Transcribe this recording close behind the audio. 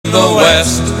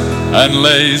and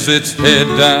lays its head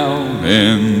down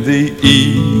in the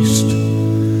east.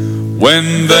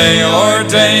 When they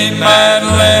ordain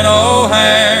Madeleine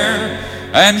O'Hare,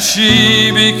 and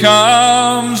she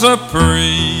becomes a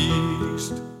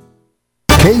priest.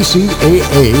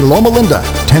 KCAA Loma Linda,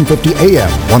 1050 AM,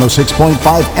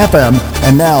 106.5 FM,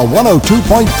 and now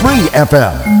 102.3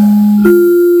 FM.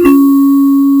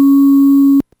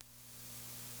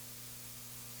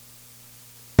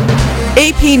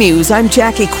 AP News, I'm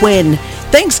Jackie Quinn.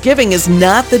 Thanksgiving is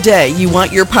not the day you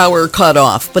want your power cut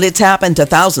off, but it's happened to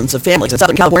thousands of families in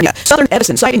Southern California. Southern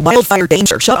Edison, citing wildfire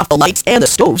danger, shut off the lights and the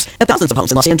stoves at thousands of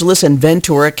homes in Los Angeles and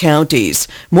Ventura counties.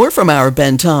 More from our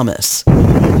Ben Thomas.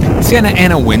 Santa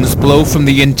Ana winds blow from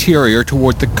the interior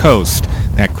toward the coast.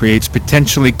 That creates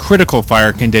potentially critical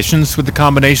fire conditions with the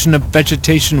combination of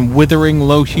vegetation withering,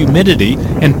 low humidity,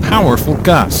 and powerful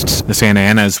gusts. The Santa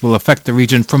Anas will affect the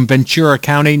region from Ventura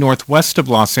County northwest of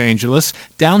Los Angeles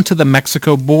down to the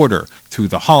Mexico border through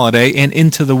the holiday and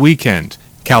into the weekend.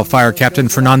 CAL FIRE Captain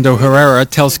Fernando Herrera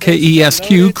tells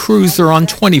KESQ crews are on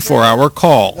 24-hour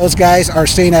call. Those guys are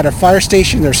staying at a fire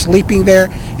station, they're sleeping there,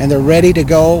 and they're ready to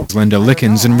go. Linda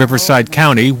Lickens in Riverside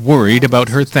County worried about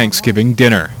her Thanksgiving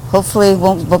dinner. Hopefully it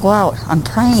won't go out. I'm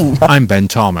praying. I'm Ben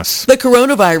Thomas. The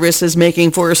coronavirus is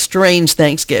making for a strange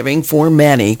Thanksgiving for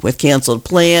many, with canceled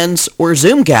plans or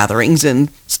Zoom gatherings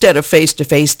instead of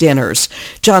face-to-face dinners.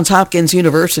 Johns Hopkins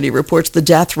University reports the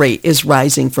death rate is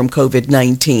rising from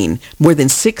COVID-19. More than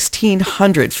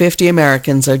 1,650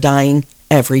 Americans are dying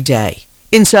every day.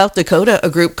 In South Dakota, a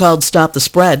group called Stop the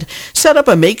Spread set up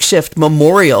a makeshift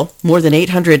memorial, more than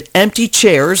 800 empty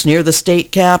chairs near the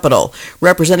state capitol,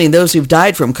 representing those who've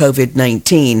died from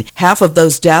COVID-19. Half of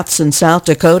those deaths in South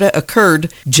Dakota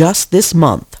occurred just this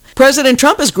month. President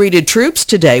Trump has greeted troops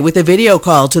today with a video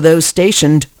call to those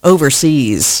stationed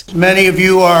overseas. Many of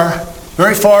you are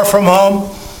very far from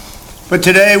home, but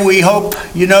today we hope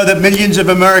you know that millions of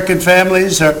American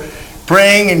families are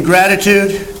praying in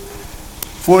gratitude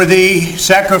for the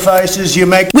sacrifices you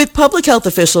make. With public health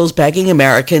officials begging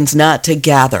Americans not to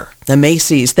gather, the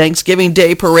Macy's Thanksgiving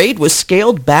Day Parade was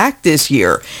scaled back this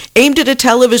year, aimed at a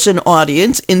television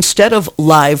audience instead of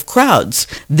live crowds.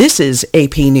 This is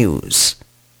AP News.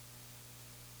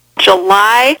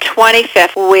 July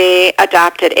 25th, we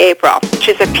adopted April.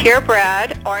 She's a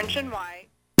purebred, orange and white.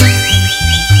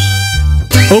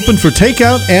 Open for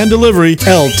takeout and delivery,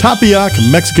 El Tapiac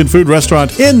Mexican food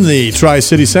restaurant in the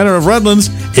Tri-City Center of Redlands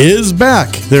is back.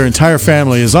 Their entire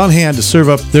family is on hand to serve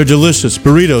up their delicious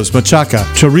burritos, machaca,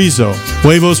 chorizo,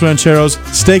 huevos rancheros,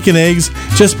 steak and eggs,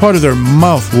 just part of their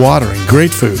mouth-watering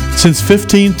great food. Since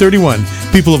 1531,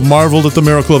 people have marveled at the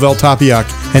miracle of El Tapiac,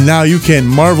 and now you can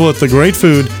marvel at the great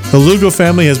food the Lugo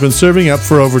family has been serving up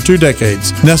for over 2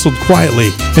 decades. Nestled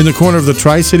quietly in the corner of the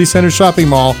Tri-City Center shopping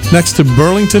mall next to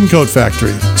Burlington Coat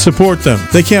Factory. Support them.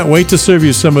 They can't wait to serve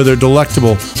you some of their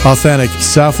delectable, authentic,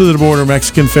 south-of-the-border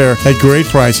Mexican fare at great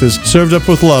prices, served up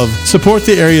with love. Support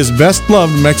the area's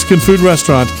best-loved Mexican food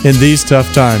restaurant in these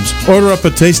tough times. Order up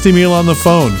a tasty meal on the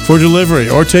phone for delivery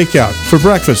or takeout for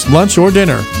breakfast, lunch, or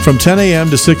dinner from 10 a.m.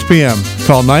 to 6 p.m.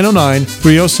 Call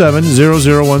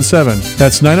 909-307-0017.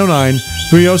 That's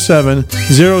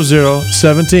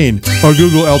 909-307-0017. Or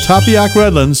Google El Tapiac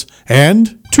Redlands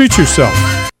and treat yourself.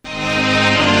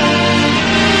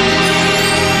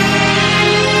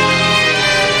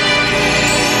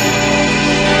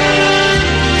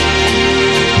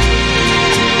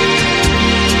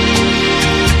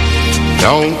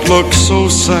 Don't look so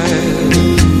sad.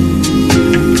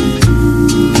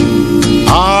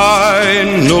 I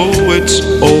know it's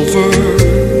over,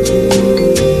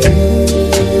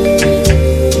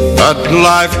 but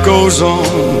life goes on,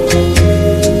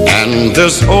 and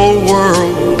this old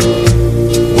world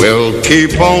will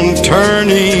keep on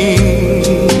turning.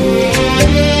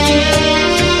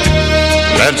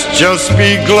 Let's just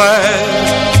be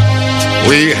glad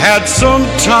we had some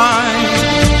time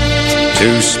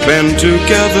to spend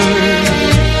together.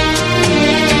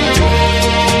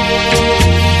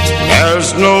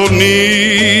 There's no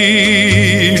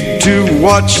need to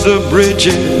watch the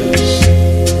bridges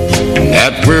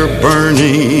that we're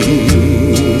burning.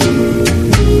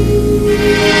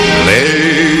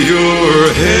 Lay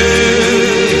your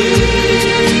head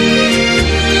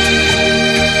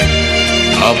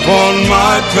upon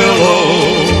my pillow.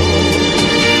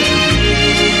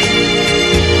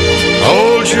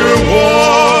 Hold your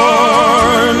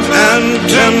warm and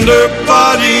tender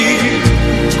body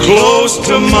close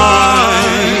to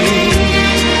mine.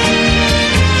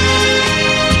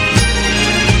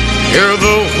 Hear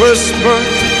the whisper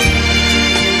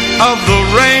of the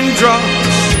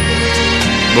raindrops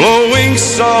blowing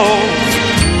soft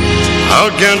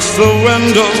against the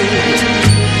window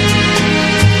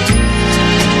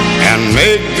and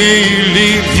make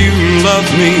believe you love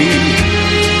me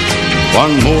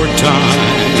one more time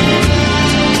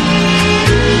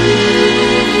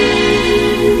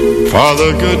for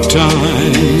the good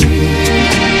time.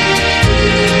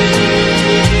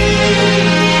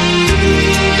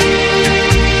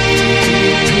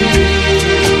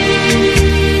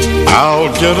 I'll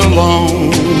get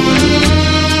along.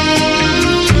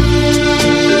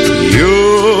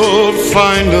 You'll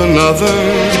find another,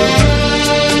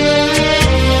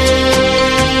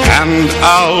 and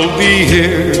I'll be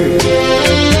here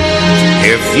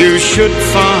if you should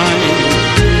find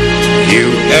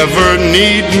you ever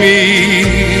need me.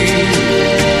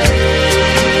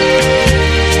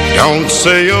 Don't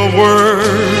say a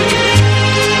word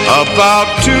about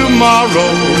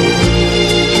tomorrow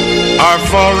or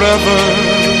forever.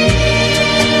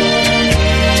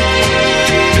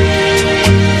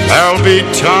 There'll be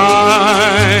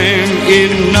time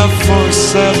enough for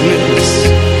sadness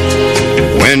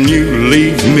when you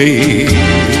leave me.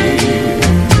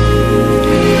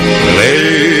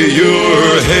 Lay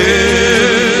your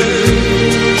head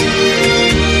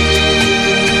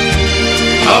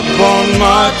upon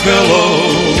my pillow.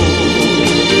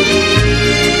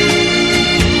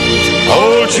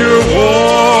 Hold your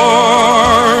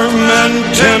warm and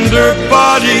tender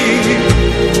body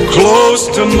close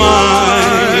to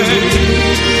mine.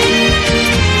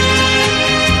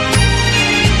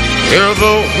 Hear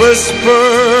the whisper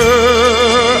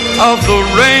of the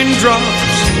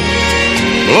raindrops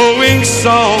blowing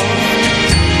soft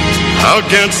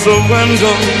against the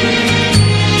window,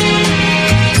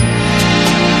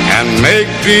 and make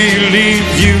believe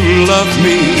you love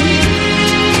me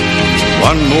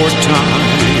one more time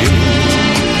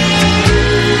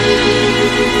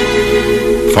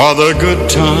for the good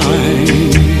time.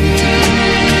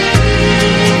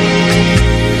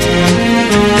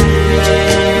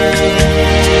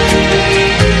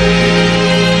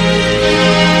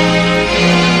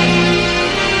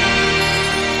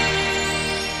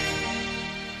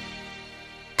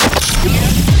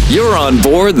 You're on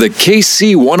board the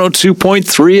KC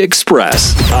 102.3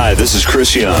 Express. Hi, this is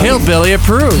Chris Young. Hillbilly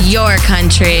approved. Your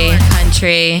country.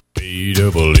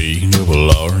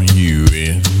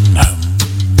 B-double-E-double-R-U-N.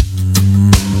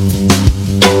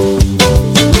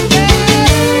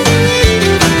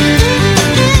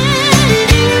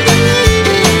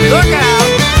 Look out!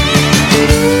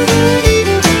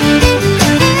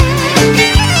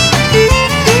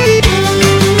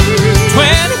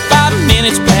 25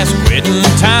 minutes past quitting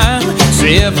time.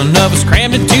 7 of us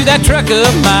crammed into that truck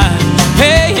of mine,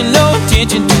 paying no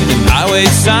attention to the highway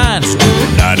signs.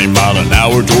 90 mile an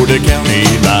hour toward the county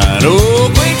line.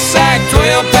 Oh, quick sack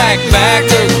 12-pack back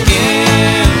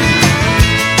again.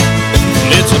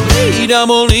 It's a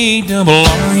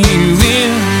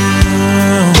B-double-E-double-R-U-N.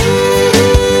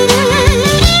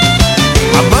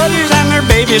 My buddies and their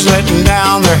babies letting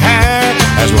down their hair.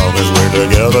 As long as we're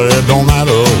together, it don't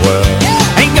matter where.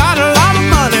 Ain't got a lot of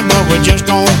money, but we just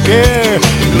don't care.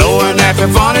 Knowing that the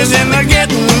fun is in the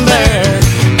getting there.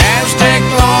 Aztec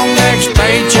long necks,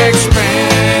 paycheck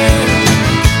spread.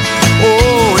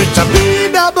 Oh, it's a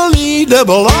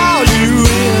B-double-E-double-R-U-N.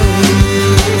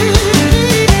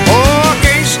 Oh, I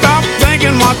can't stop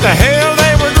thinking what the hell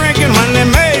they were drinking when they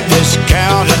made this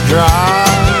county dry.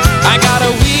 I got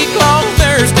a week-long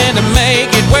thirst, and to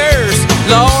make it worse,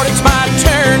 Lord, it's my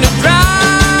turn to drive.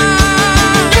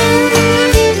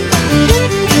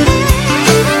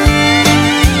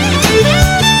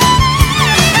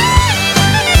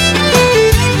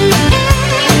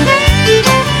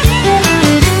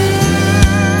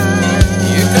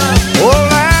 Oh,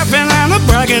 laughing and a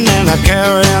bragging and a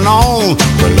carrying on.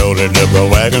 We're loaded up our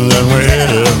wagons and we're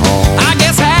headed home. I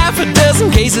guess half a dozen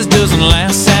cases doesn't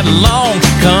last that long.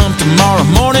 Come tomorrow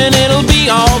morning, it'll be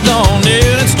all gone. Yeah,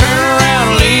 let's turn around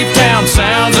and leave town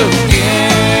sounds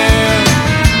again.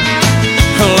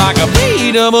 Like a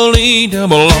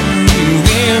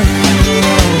B-double-E-double-R-U-N.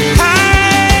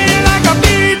 Hey, like a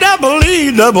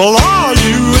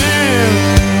B-double-E-double-R-U-N.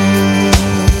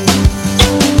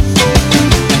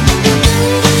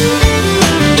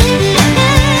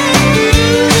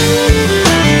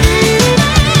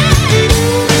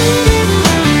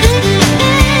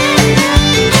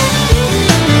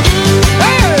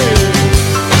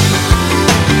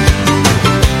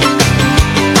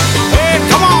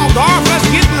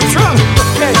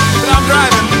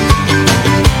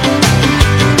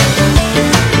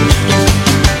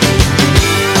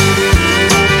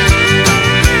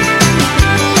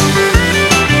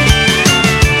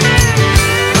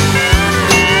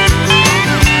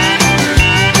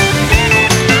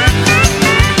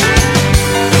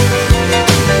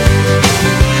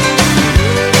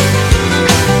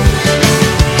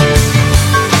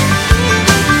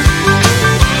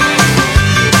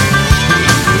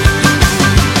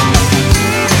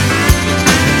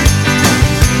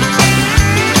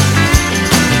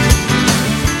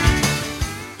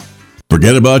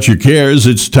 Forget about your cares.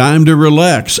 It's time to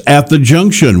relax at the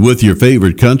Junction with your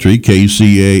favorite country,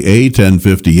 KCAA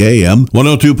 1050 AM,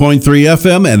 102.3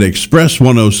 FM, and Express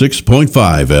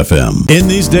 106.5 FM. In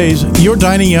these days, your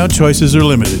dining out choices are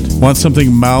limited. Want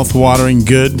something mouth-watering,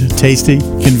 good, tasty,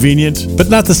 convenient, but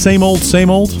not the same old, same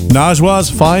old? Najwa's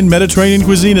Fine Mediterranean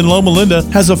Cuisine in Loma Linda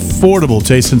has affordable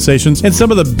taste sensations and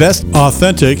some of the best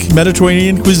authentic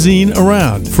Mediterranean cuisine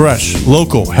around. Fresh,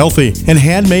 local, healthy, and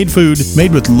handmade food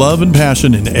made with love and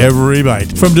passion in every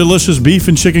bite. From delicious beef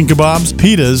and chicken kebabs,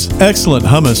 pitas, excellent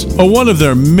hummus, or one of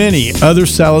their many other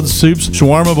salads, soups,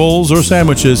 shawarma bowls, or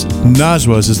sandwiches,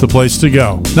 Najwa's is the place to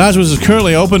go. Najwa's is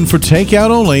currently open for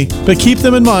takeout only, but keep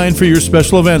them in mind for your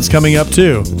special events coming up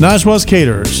too. Najwa's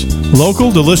Caterers. Local,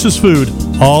 delicious food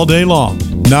all day long.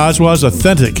 Najwa's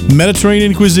authentic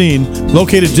Mediterranean cuisine,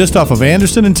 located just off of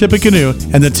Anderson and Tippecanoe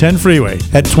and the 10 freeway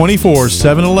at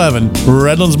 24711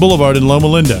 Redlands Boulevard in Loma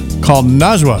Linda. Call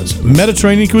Najwa's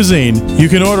Mediterranean Cuisine. You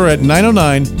can order at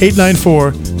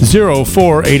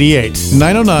 909-894-0488.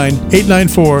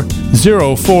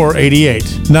 909-894-0488.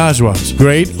 Najwa's.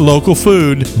 Great local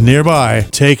food nearby.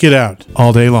 Take it out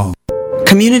all day long.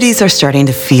 Communities are starting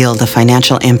to feel the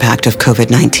financial impact of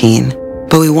COVID-19,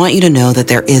 but we want you to know that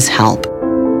there is help.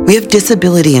 We have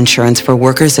disability insurance for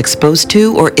workers exposed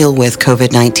to or ill with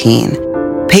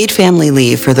COVID-19, paid family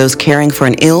leave for those caring for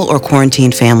an ill or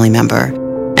quarantined family member,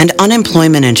 and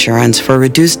unemployment insurance for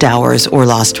reduced hours or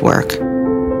lost work.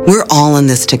 We're all in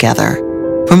this together.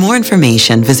 For more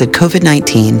information, visit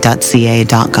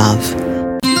covid19.ca.gov.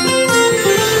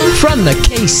 From the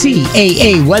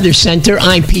KCAA Weather Center,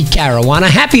 I'm Pete Caruana.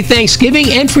 Happy Thanksgiving,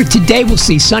 and for today we'll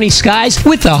see sunny skies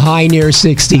with a high near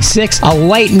 66, a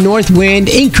light north wind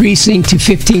increasing to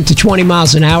 15 to 20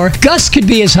 miles an hour. Gusts could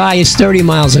be as high as 30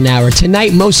 miles an hour.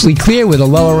 Tonight, mostly clear with a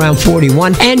low around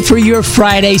 41, and for your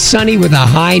Friday, sunny with a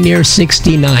high near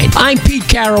 69. I'm Pete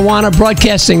Caruana,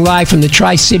 broadcasting live from the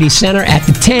Tri-City Center at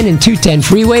the 10 and 210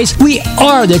 freeways. We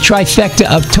are the trifecta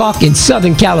of talk in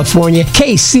Southern California.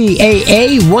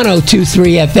 KCAA 102.3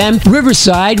 FM,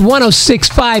 Riverside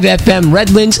 106.5 FM,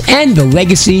 Redlands, and the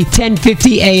Legacy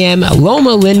 1050 AM,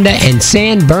 Loma Linda and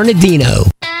San Bernardino.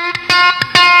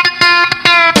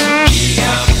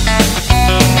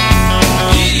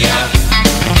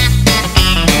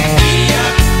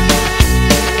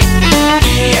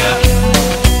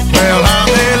 Well, I'm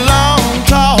a long,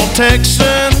 tall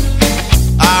Texan.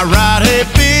 I ride a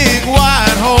big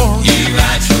white horse. He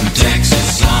rides from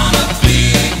Texas on a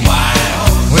big white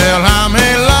horse. Well, I'm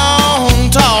a long,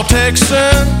 tall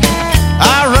Texan.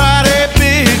 I ride a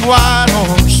big white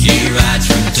horse. He rides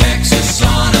from Texas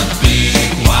on a big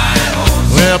white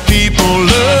horse. Well, people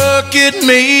look at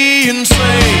me and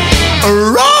say,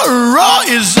 "Rah, rah,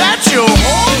 is that your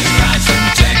horse?" He rides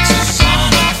from Texas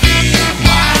on a big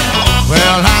white horse.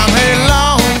 Well, I'm a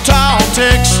long, tall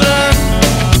Texan.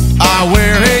 I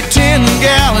wear a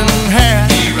 10-gallon hat.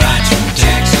 He rides from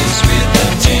Texas with a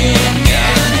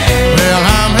 10-gallon hat. Well,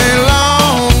 I'm a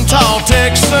long, tall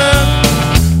Texan.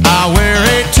 I wear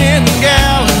a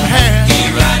 10-gallon hat. He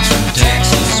rides from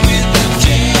Texas with a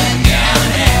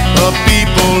 10-gallon hat. But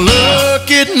people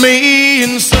look at me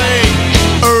and say,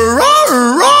 "Rah,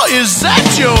 rah, is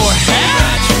that your hat?" He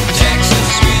rides from Texas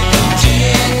with a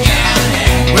 10-gallon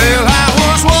hat. Well, I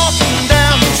was walking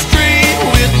down the street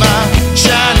with my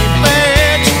shiny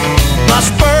badge. My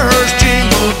spurs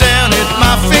jingle down at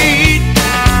my feet.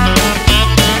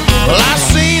 Well, I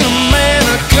seen a man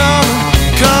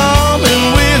coming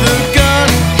with a gun.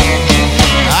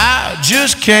 I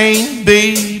just can't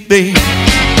be beat.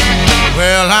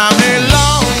 Well, I'm a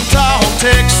long, tall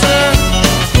Texan.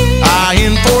 I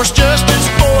enforce justice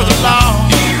for the law.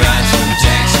 He rides from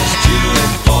Texas to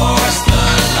enforce the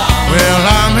law. Well,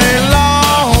 I'm a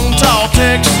long, tall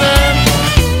Texan.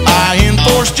 I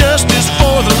enforce justice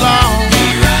for the law. He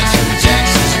rides from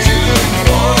Texas to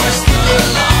enforce the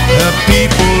law. The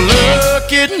people look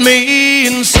at me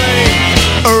and say,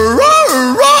 "Rah,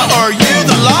 rah, are you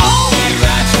the law?" He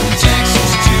rides from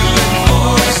Texas to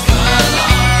enforce the law.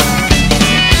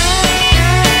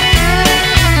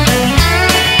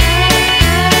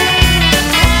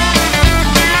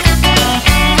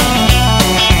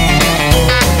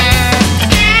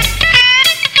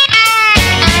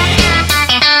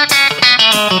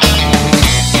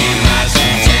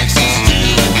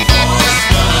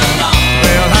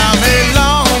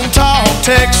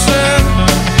 Texan.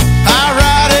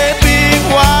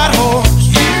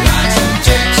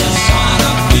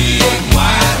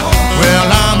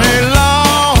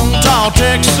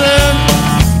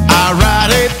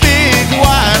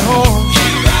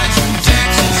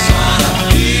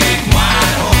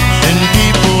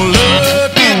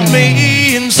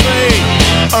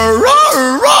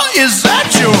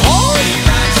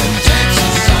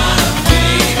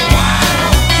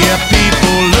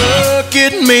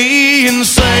 get me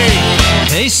insane.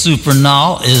 Hey,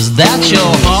 Supernaw, is that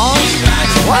your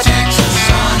horn? What?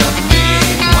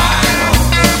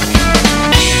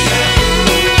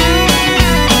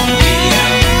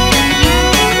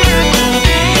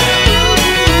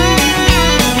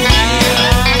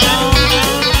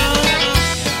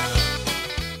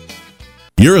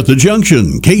 You're at the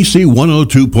Junction, KC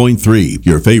 102.3,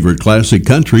 your favorite classic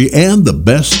country and the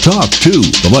best talk, too.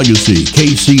 The Legacy,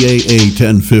 KCAA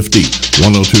 1050,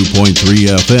 102.3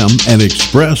 FM, and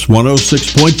Express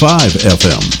 106.5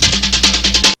 FM.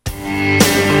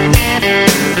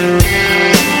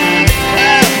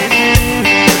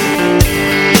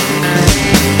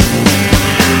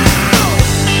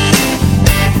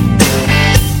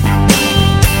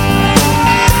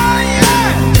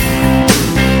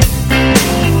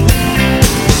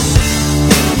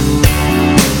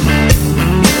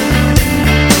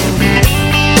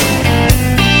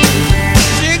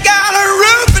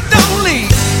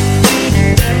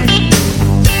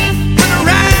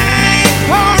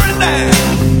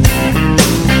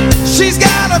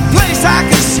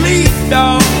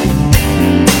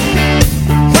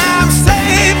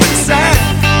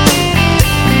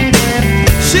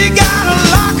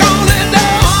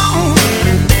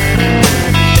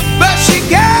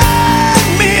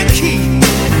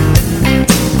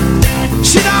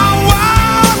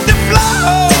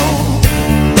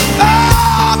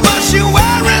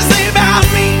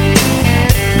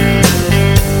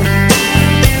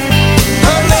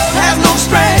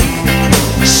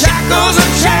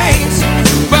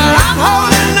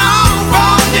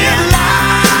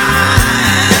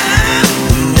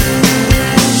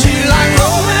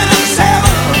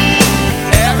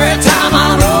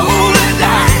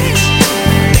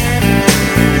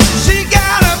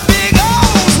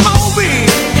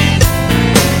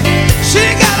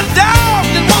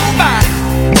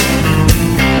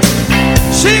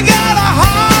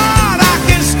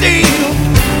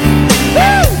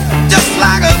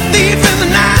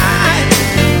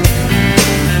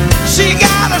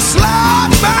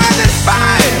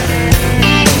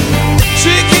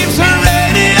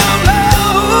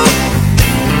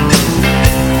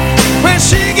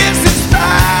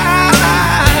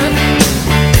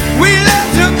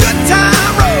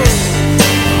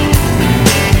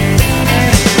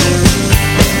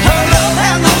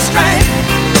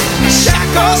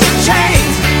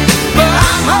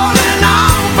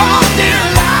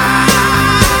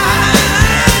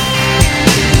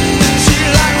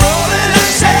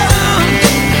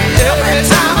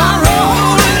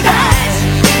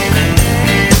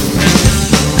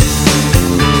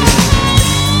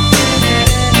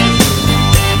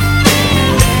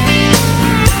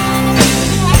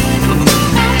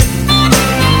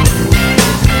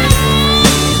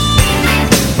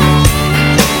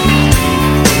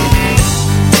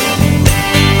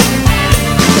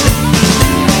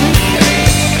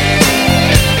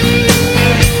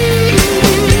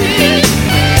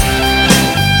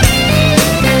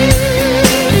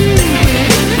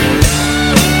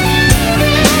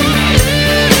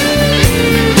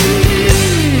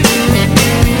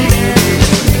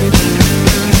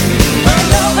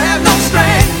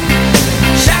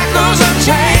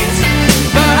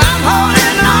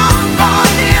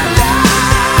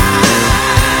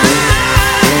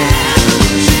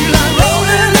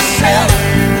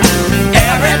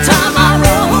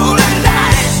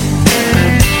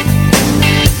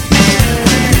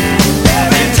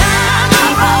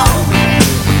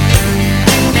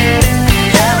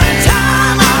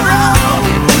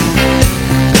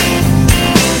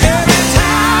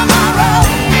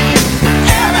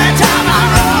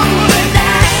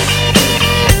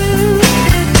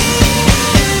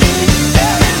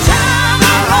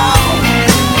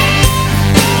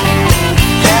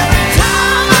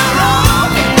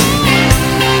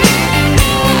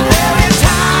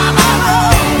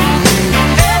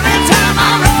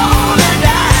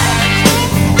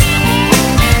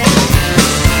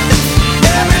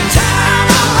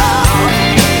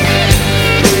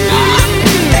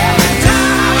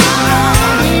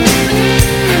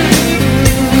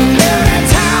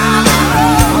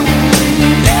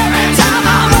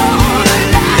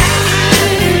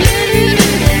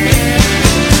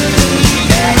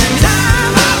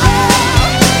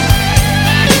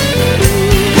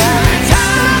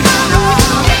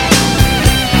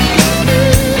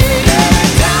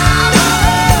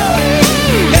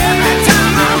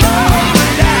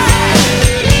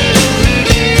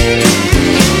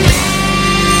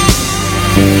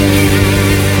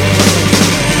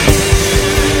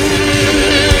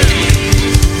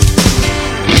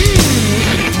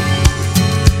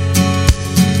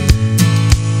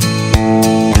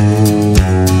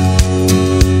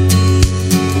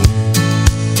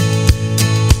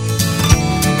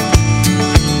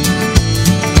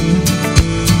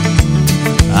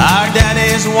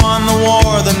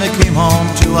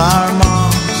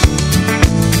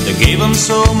 Gave them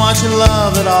so much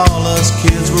love that all us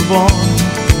kids were born.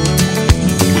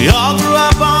 We all grew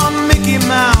up on Mickey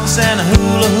Mouse and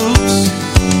hula hoops.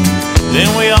 Then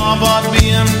we all bought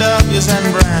BMWs and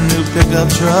brand new pickup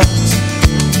trucks.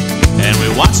 And we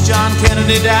watched John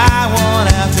Kennedy die one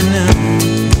afternoon.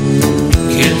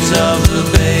 Kids of the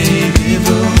baby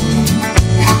boom.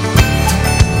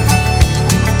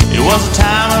 It was a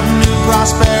time of new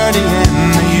prosperity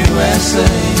in the USA.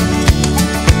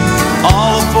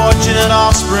 All the fortunate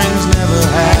offsprings never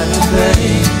had to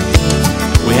pay.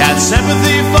 We had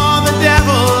sympathy for the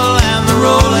devil and the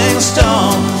Rolling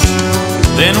Stones.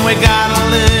 Then we got a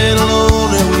little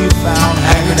older, we found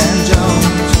Haggard and Jones.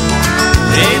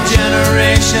 A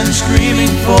generation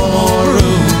screaming for more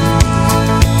room.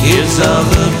 Kids of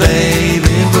the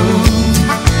baby boom.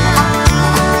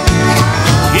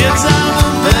 Kids of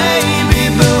the baby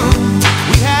boom.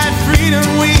 We had freedom,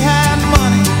 we had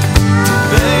money.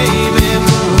 Baby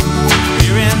boom.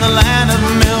 Here in the land of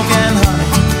milk and honey.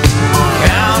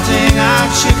 Counting our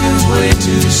chickens way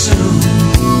too soon.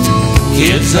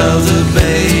 Kids of the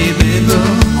baby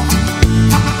boom.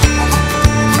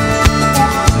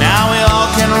 Now we all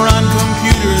can run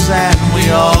computers and we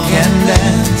all can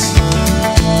dance.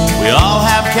 We all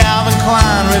have Calvin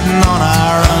Klein written on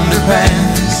our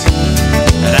underpants.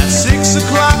 And at 6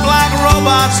 o'clock like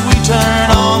robots we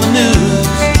turn on the news.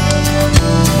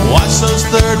 Watch those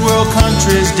third world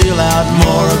countries deal out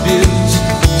more abuse.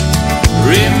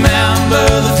 Remember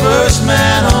the first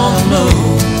man on the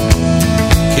moon.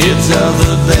 Kids of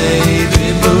the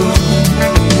baby boom.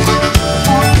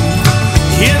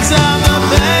 Kids of the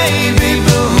baby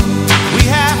boom. We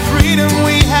have freedom,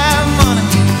 we have money.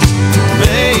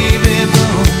 Baby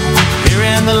boom. Here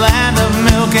in the land of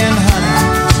milk and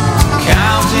honey.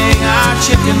 Counting our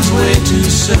chickens way too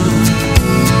soon.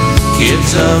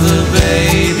 Kids of the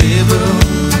baby boom.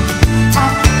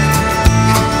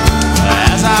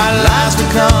 As our lives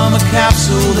become a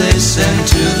capsule they send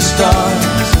to the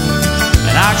stars.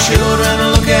 And our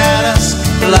children look at us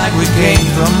like we came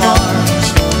from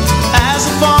Mars. As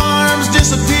the farms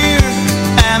disappear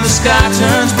and the sky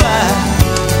turns black,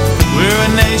 we're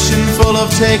a nation full of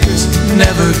takers,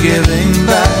 never giving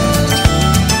back.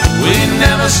 We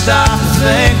never stop to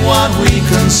think what we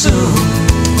consume.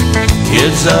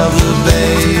 Kids of the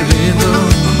baby boom.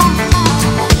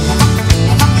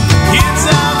 Kids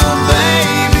of the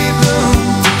baby boom.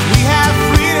 We have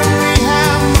freedom, we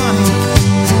have money.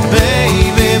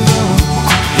 Baby boom.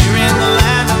 Here in the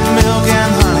land of milk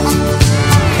and honey.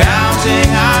 Counting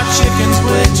our chickens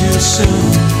way too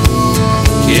soon.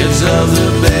 Kids of the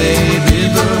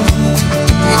baby boom.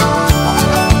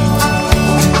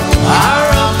 Our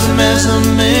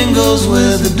optimism mingles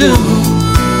with the doom.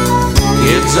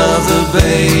 Kids of the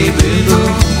baby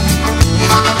boom.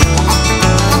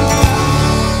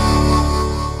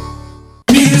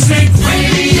 Music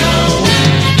Radio.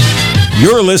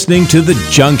 You're listening to The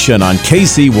Junction on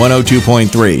KC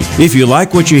 102.3. If you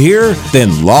like what you hear,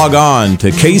 then log on to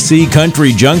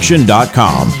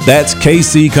kccountryjunction.com. That's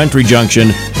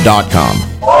kccountryjunction.com.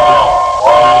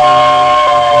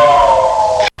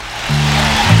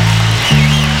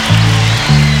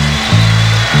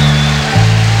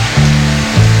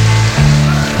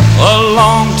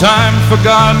 Time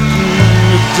forgotten,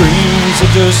 with dreams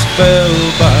that just fell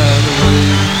by the way.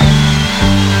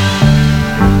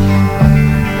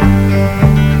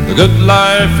 The good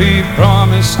life he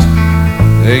promised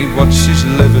ain't what she's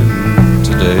living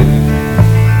today.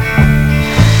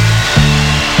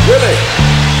 Really?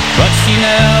 But she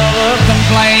never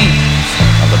complains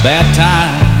of the bad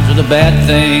times or the bad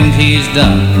things he's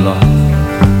done, Lord.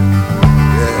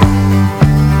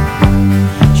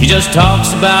 She just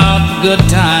talks about the good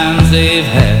times they've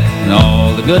had and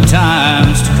all the good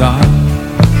times to come.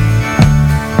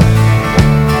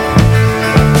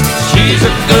 She's a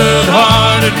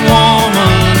good-hearted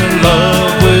woman in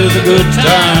love with a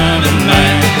good-timing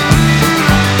man.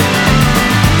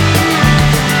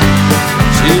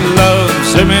 She loves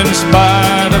him in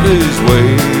spite of his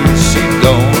ways she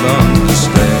don't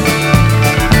understand.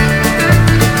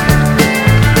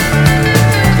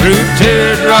 Through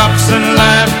teardrops and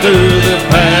laughter that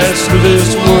pass through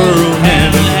this world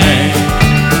hand in hand.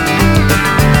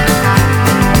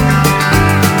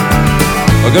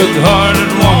 A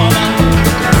good-hearted woman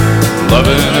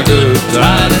loving a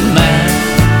good-timing man.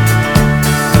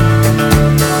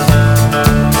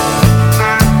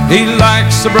 He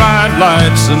likes the bright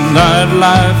lights and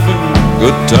nightlife and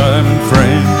good-timing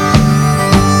friends.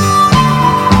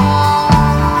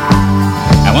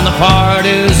 And when the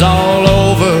party's all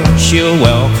over, she'll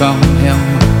welcome him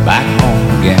back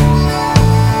home again.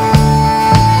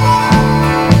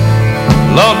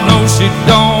 Lord knows she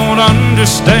don't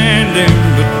understand him,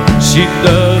 but she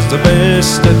does the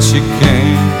best that she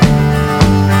can.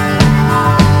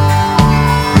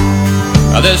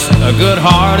 This a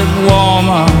good-hearted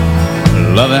woman,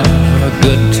 loving a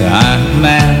good-time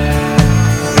man.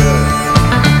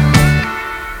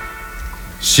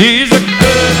 She's a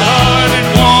good-hearted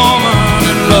woman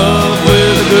in love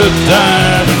with a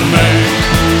good-time man.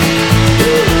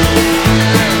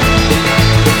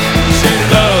 She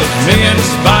loves me in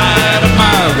spite of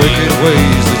my wicked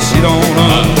ways that she don't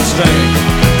understand.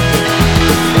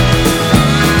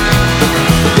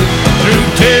 Through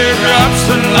teardrops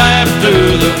and laughter,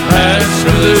 the paths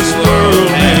through this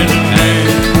world hand in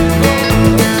hand.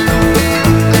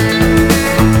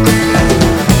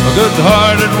 A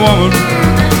good-hearted woman,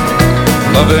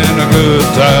 loving a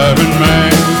good-timing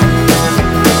man.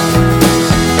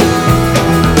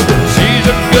 She's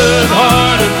a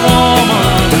good-hearted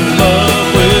woman in love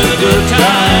with a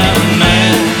good-timing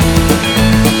man.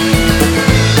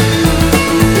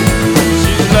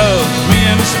 She loves me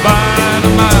in spite of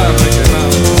my wicked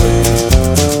ways.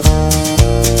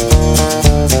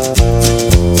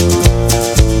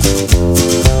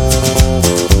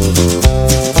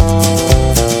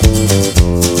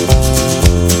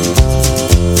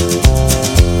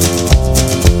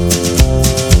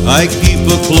 I keep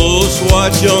a close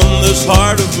watch on this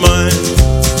heart of mine.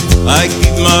 I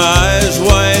keep my eyes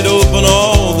wide open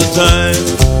all the time.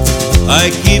 I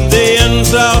keep the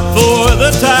ends out for the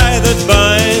tie that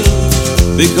binds.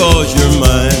 Because you're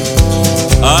mine,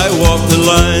 I walk the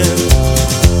line.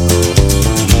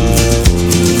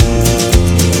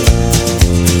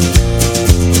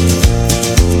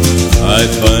 I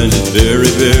find it very,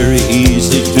 very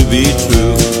easy to be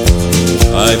true.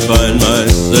 I find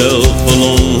myself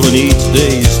alone when each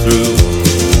day's through.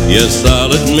 Yes,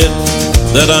 I'll admit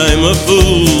that I'm a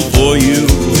fool for you.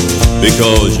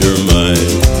 Because you're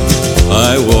mine,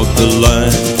 I walk the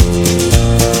line.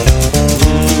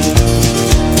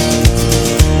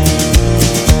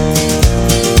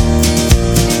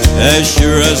 As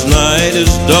sure as night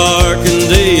is dark and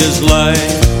day is light,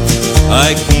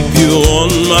 I keep you on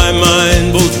my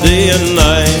mind both day and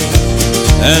night.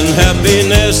 And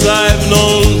happiness I've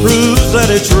known proves that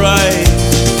it's right.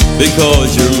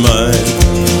 Because you're mine,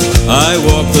 I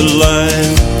walk the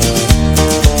line.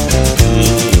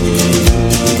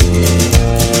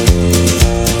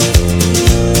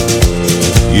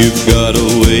 You've got a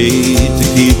way to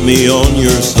keep me on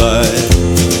your side.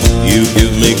 You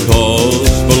give me cause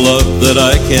for love that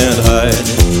I can't hide.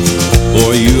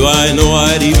 For you I know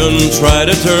I'd even try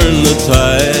to turn the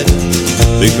tide.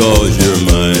 Because you're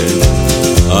mine,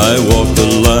 I walk the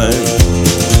line.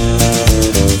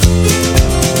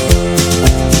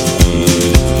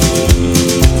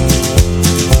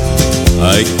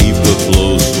 I keep a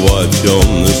close watch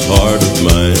on this heart of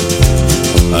mine.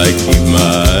 I keep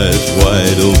my eyes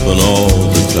wide open all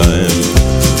the time.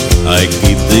 I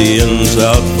keep the ends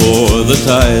out for the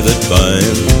tie that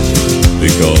binds.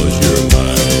 Because you're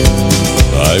mine,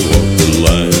 I walk the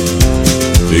line.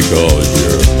 Because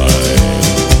you're mine,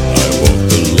 I walk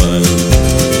the line.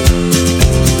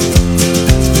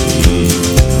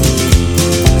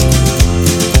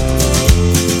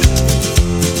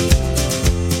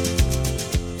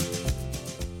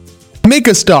 Make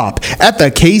a stop at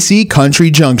the KC Country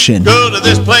Junction. Go to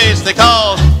this place they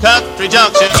call Country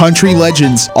Junction. Country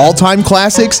legends, all-time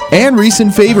classics, and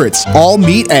recent favorites all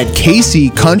meet at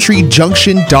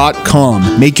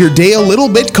kccountryjunction.com. Make your day a little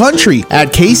bit country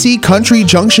at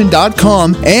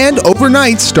kccountryjunction.com and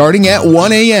overnight starting at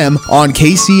 1 a.m. on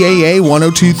KCAA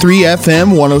 102.3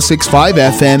 FM, 106.5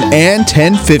 FM, and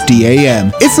 1050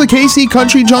 a.m. It's the KC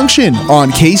Country Junction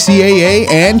on KCAA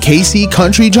and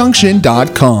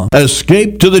kccountryjunction.com.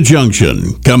 Escape to the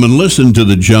Junction. Come and listen to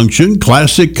the Junction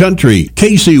Classic Country,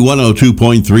 KC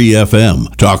 102.3 FM,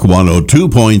 Talk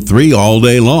 102.3 all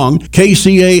day long,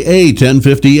 KCAA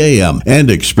 1050 AM, and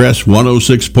Express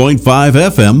 106.5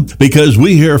 FM, because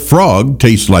we hear frog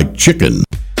tastes like chicken.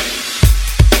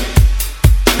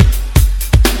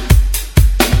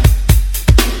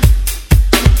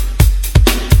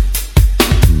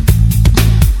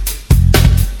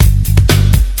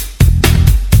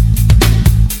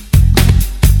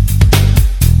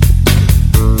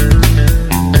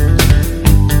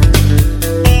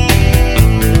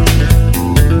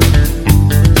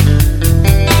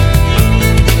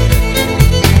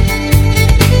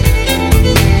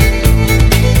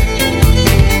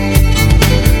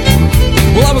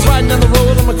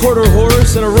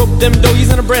 Them dogies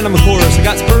and a brand on the chorus. I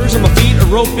got spurs on my feet, a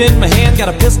rope in my hand, got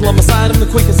a pistol on my side. I'm the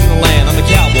quickest in the land. I'm the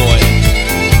cowboy.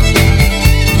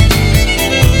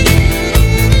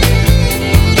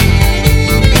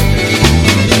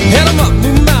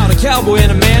 cowboy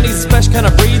and a man, he's a special kind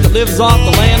of breed that lives off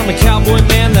the land. I'm a cowboy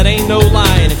man, that ain't no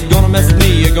lying. If you're gonna mess with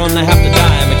me, you're gonna have to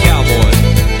die. I'm a cowboy.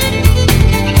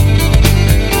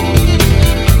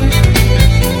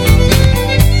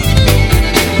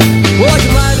 Well, I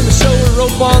can ride in the show and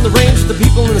rope on the range with the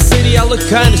people in the city. I look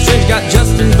kinda strange, got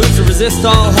Justin boots, a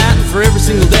resist-all hat, and for every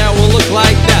single day I will look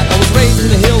like that. I was raised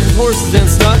in the hills with horses and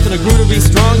stuff, and I grew to be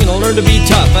strong and I learned to be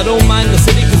tough. I don't mind the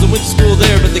city cause I went to school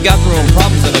there, but they got their own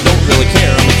problems and I don't really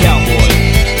care. I'm a cowboy.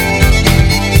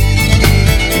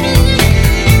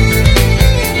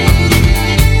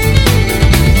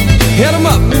 Hit 'em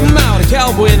up, move 'em out, a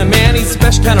cowboy and a man, he's a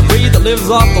special kind of breed that lives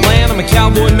off the land. I'm a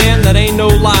cowboy man, that ain't no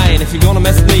lying. If you're gonna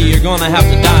mess with me, you're gonna have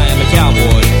to die. I'm a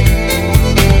cowboy.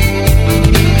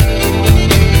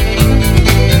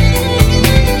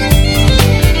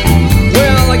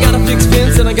 Well, I got a fixed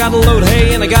fence and I got a load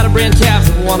hay and I got a brand calves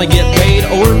if I wanna get paid.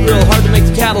 I work real hard to make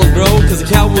the cattle grow, cause a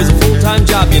cowboy's a full-time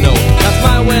job, you know. That's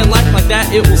my way of life, like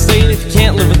that it will stay, and if you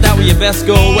can't live it that way, you best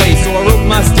go away. So I rope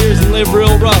my steers and live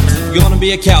real rough, cause if you're gonna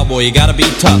be a cowboy, you gotta be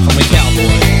tough. I'm a cowboy.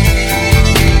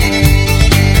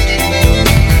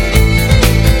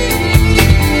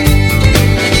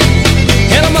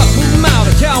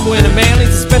 Cowboy and a man, he's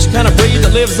a special kind of breed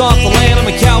that lives off the land. I'm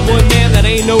a cowboy man, that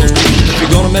ain't no street. If you're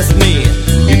gonna mess with me,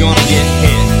 you're gonna get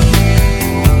hit.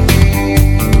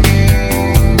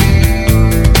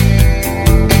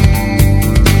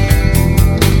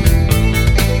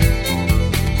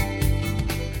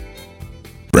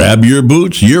 Grab your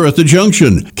boots, you're at the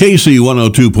junction. KC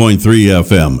 102.3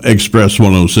 FM, Express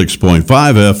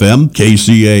 106.5 FM,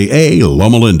 KCAA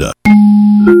Loma Linda.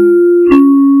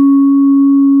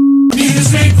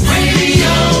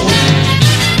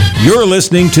 You're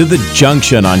listening to The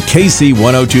Junction on KC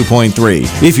 102.3.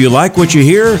 If you like what you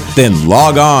hear, then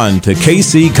log on to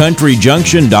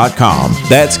kccountryjunction.com.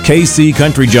 That's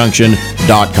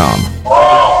kccountryjunction.com.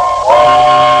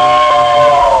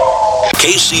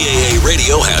 KCAA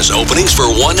Radio has openings for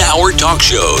 1-hour talk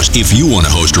shows. If you want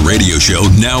to host a radio show,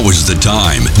 now is the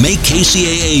time. Make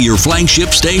KCAA your flagship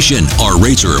station. Our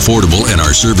rates are affordable and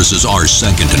our services are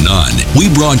second to none. We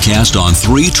broadcast on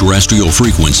 3 terrestrial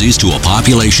frequencies to a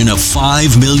population of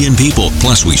 5 million people.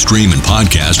 Plus, we stream and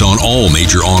podcast on all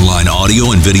major online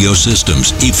audio and video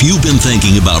systems. If you've been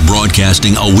thinking about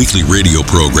broadcasting a weekly radio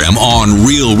program on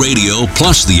Real Radio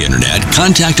plus the internet,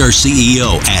 contact our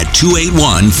CEO at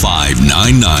 281-599-9800.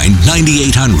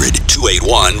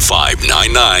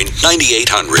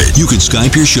 281-599-9800. You can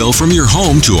Skype your show from your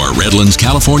home to our Redlands,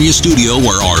 California studio,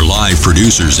 where our live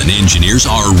producers and engineers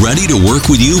are ready to work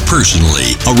with you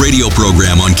personally. A radio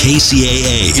program on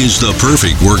KCAA is the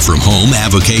perfect work from home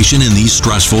avocation in these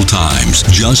stressful times.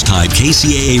 Just type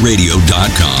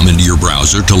kcaaradio.com into your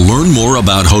browser to learn more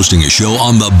about hosting a show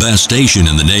on the best station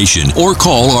in the nation, or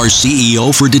call our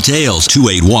CEO for details,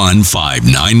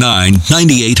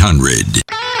 281-599-9800.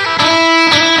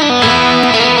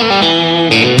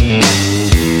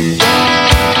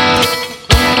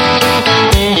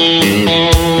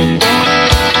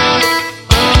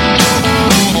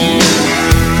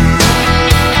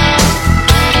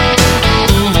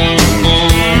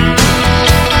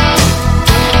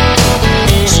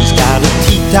 She's got a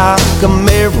T-top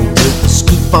Camaro with a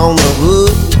scoop on the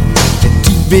hood and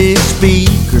 2 big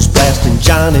speakers blasting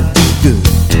Johnny B. Good.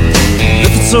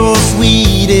 Looking so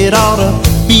sweet, it ought to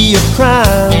be a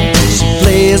crime. She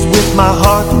plays with my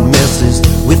heart and messes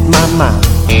with my mind.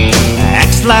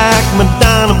 Acts like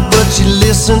Madonna, but she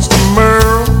listens to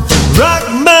Merle. Rock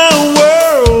my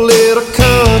world, little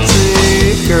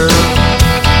country girl.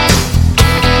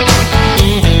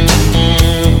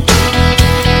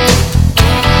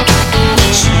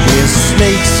 She wears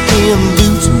snakeskin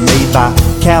boots made by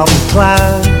Calvin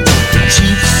Klein,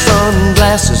 cheap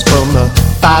sunglasses from the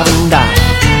 5 and dime.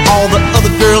 All the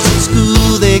other girls in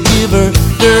school, they give her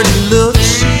dirty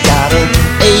looks. She got an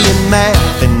A in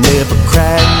math and never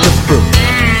cracked a book.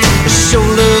 She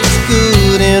sure looks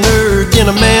good in her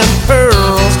Dinner Man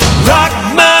pearls. Rock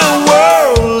my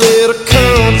world, little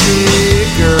country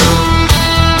girl.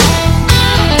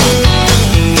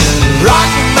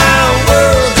 Rock my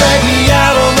world, drag me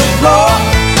out on the floor.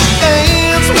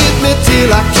 Dance with me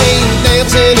till I can't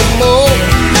dance anymore.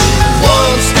 1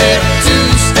 step, 2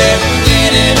 step,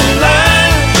 get in line.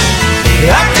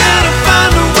 I gotta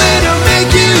find a way to make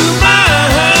you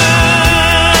mine.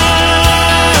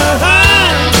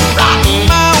 Rock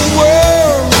my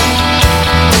world.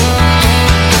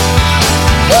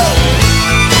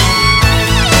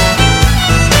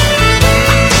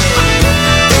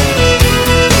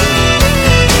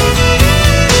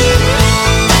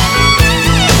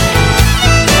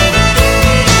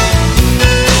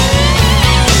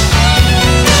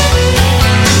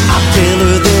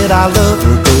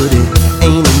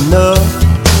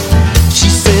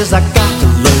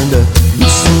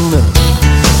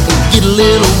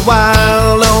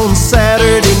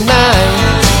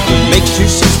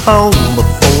 home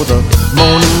before the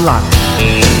morning light.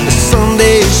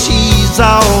 Sunday she's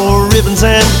all ribbons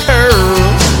and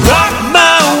curls. Rock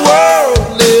my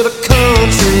world, little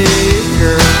country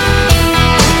girl.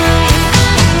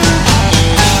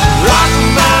 Rock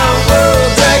my world,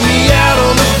 drag me out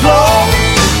on the floor.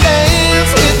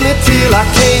 Dance with me till I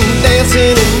can't dance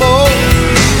anymore.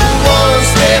 One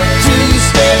step, two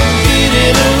step, get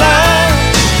in a line.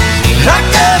 I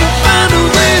gotta find a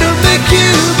way to make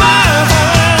you mine.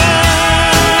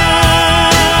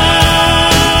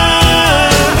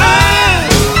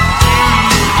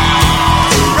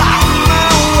 Rock my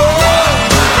world,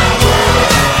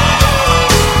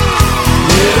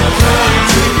 little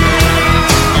country girl.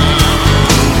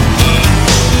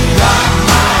 Rock my world, little country girl. Rock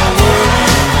my world,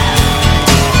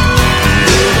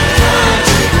 little country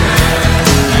girl.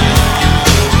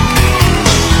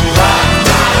 Rock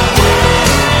my world, little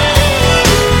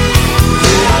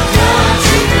country girl. Rock my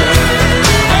world,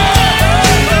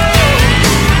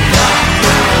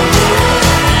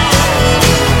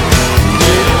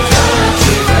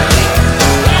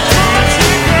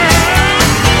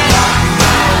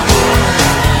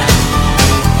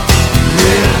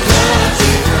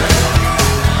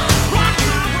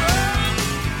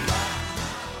 little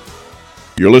country girl.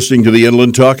 You're listening to the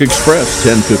Inland Talk Express,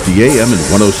 1050 AM and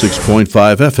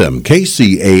 106.5 FM,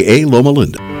 KCAA Loma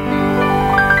Linda.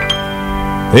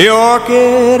 The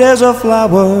orchid is a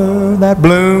flower that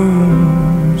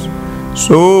blooms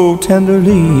so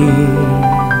tenderly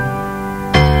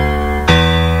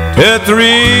to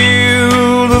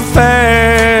thrill the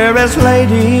fairest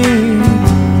lady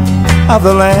of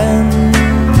the land.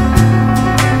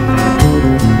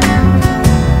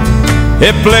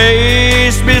 It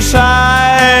placed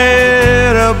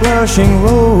beside a blushing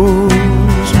rose,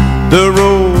 the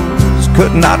rose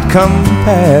could not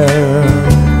compare.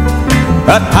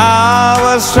 But how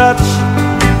was such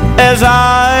as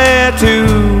I to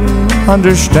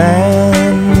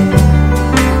understand?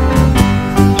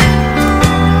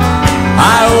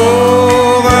 I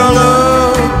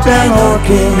overlooked an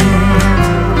orchid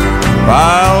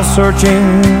while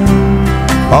searching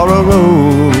for a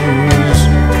rose.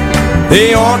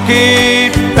 The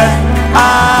orchid that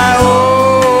I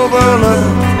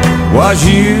overlooked was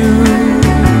you.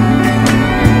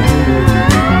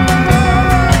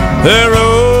 The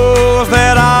rose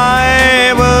that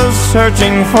I was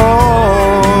searching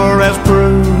for has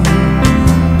proved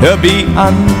to be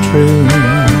untrue.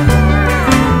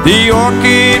 The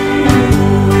orchid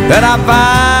that I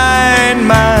find,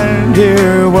 my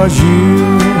dear, was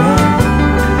you.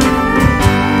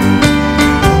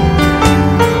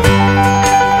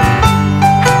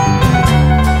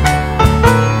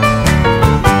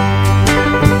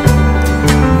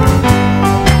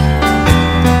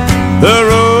 The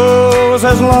rose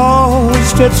has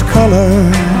lost its color,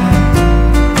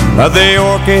 but the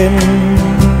orchid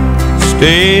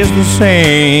stays the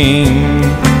same.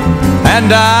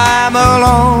 And I'm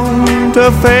alone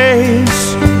to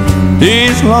face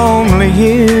these lonely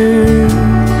years.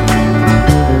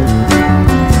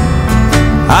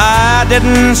 I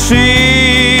didn't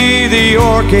see the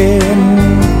orchid,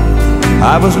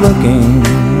 I was looking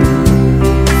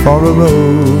for a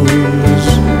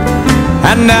rose.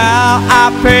 And now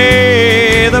I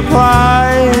pay the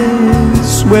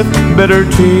price with bitter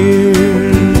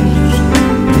tears.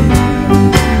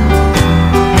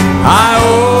 I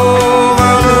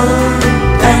overlooked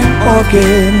an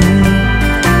orchid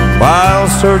while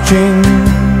searching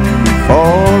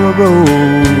for a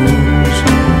rose.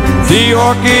 The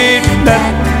orchid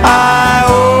that I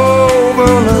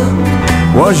overlooked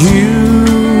was you.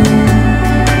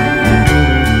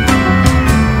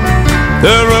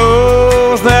 The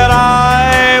rose that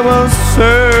I was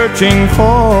searching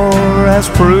for has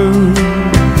proved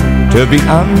to be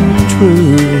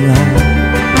untrue.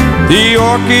 The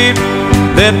orchid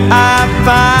that I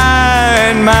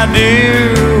find, my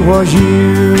dear, was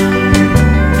you.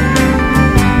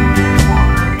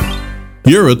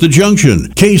 You're at the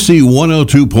Junction, KC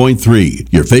 102.3,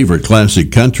 your favorite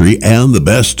classic country and the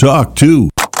best talk,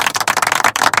 too.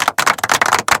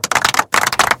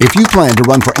 If you plan to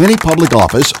run for any public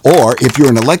office, or if you're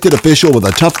an elected official with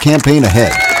a tough campaign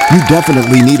ahead, you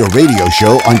definitely need a radio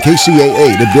show on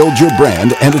KCAA to build your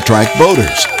brand and attract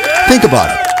voters. Think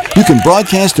about it. You can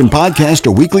broadcast and podcast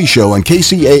a weekly show on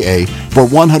KCAA for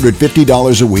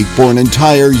 $150 a week for an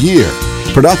entire year,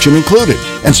 production included,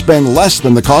 and spend less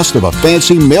than the cost of a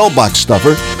fancy mailbox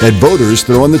stuffer that voters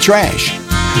throw in the trash.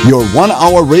 Your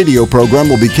 1-hour radio program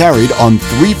will be carried on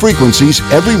 3 frequencies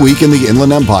every week in the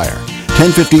Inland Empire: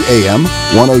 1050 AM,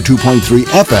 102.3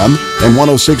 FM, and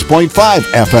 106.5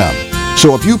 FM.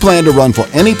 So if you plan to run for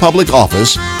any public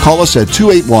office, call us at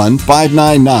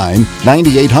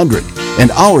 281-599-9800, and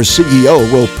our CEO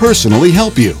will personally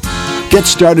help you. Get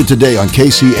started today on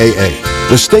KCAA,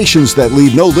 the stations that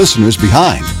leave no listeners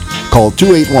behind. Call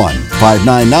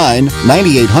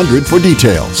 281-599-9800 for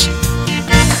details.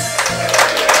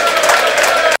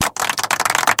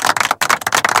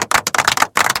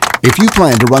 If you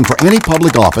plan to run for any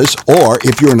public office, or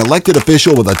if you're an elected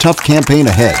official with a tough campaign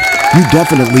ahead, you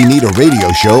definitely need a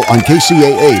radio show on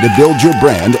KCAA to build your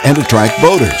brand and attract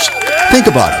voters. Think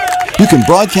about it. You can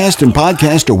broadcast and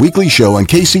podcast a weekly show on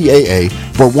KCAA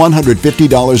for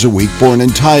 $150 a week for an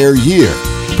entire year,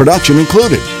 production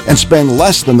included, and spend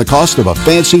less than the cost of a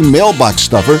fancy mailbox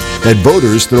stuffer that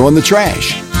voters throw in the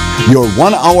trash. Your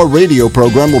 1-hour radio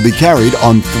program will be carried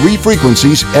on 3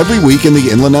 frequencies every week in the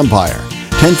Inland Empire: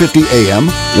 1050 AM,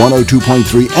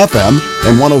 102.3 FM,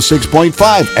 and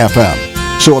 106.5 FM.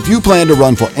 So if you plan to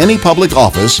run for any public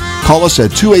office, call us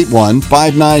at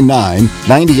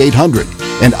 281-599-9800,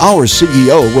 and our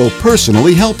CEO will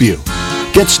personally help you.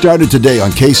 Get started today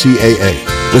on KCAA,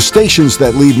 the stations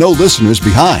that leave no listeners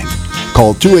behind.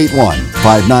 Call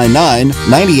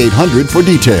 281-599-9800 for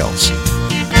details.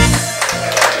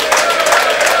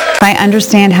 I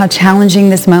understand how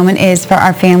challenging this moment is for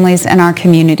our families and our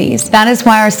communities. That is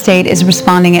why our state is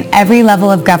responding at every level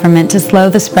of government to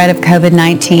slow the spread of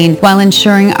COVID-19 while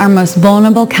ensuring our most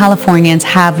vulnerable Californians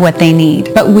have what they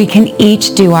need. But we can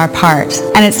each do our part,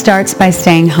 and it starts by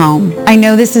staying home. I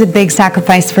know this is a big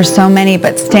sacrifice for so many,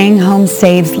 but staying home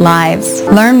saves lives.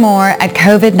 Learn more at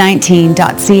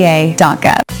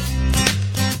covid19.ca.gov.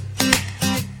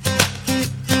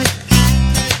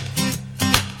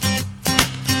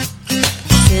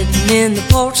 In the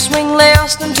porch swing,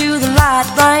 listening to the light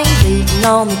rain beating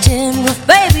on the tin roof,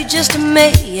 baby, just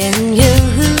me and you,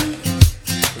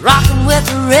 rocking with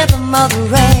the rhythm of the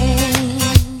rain.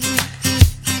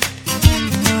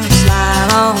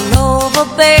 Slide on over,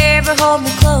 baby, hold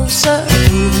me closer,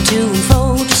 moving to and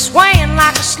fro, just swaying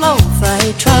like a slow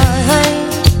freight train,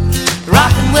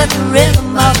 rocking with the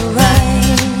rhythm of the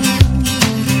rain.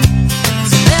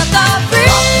 So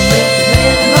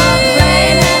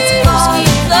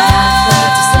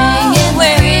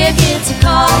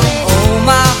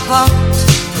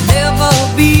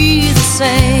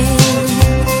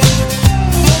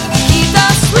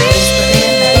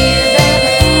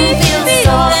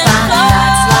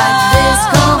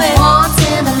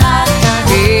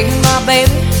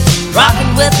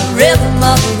let the rhythm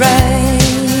of the rain.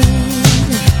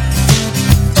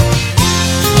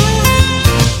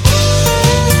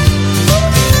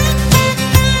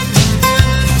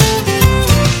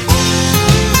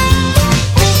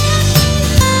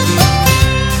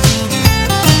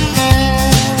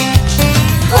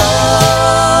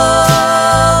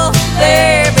 Oh,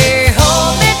 baby,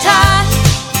 hold me tight.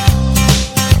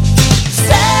 Say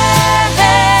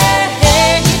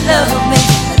you love me.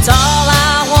 That's all I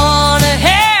wanna hear.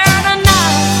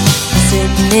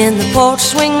 In the porch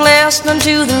swing, listening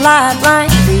to the light rain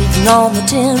beating on the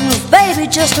tin roof, baby,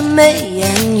 just me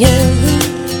and you,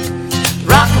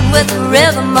 rocking with the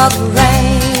rhythm of the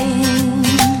rain.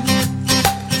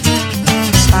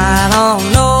 Slide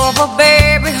on over,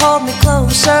 baby, hold me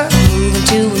closer, moving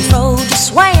to and fro, just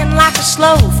swaying like a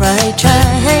slow freight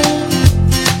train,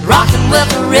 rocking with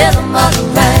the rhythm of the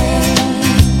rain.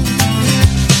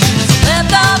 Let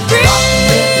the breeze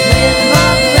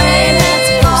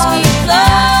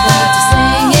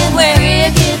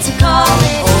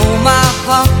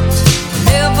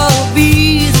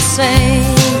be the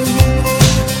same.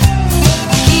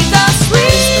 Keep the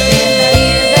sweet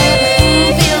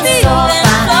feels so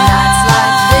fine. Nights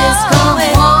like this come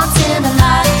once in a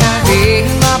lifetime. Hey,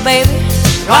 my baby,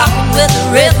 rocking with the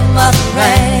rhythm of the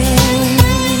rain.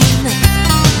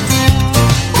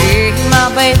 Hey, my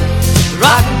baby,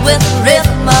 rocking with the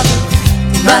rhythm of the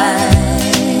rain.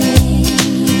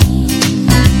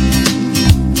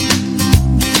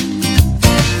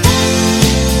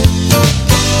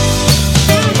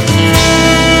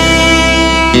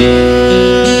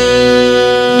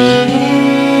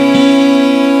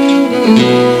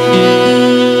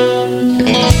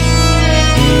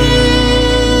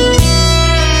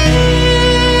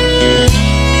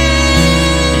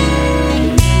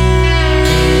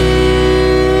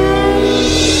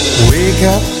 Wake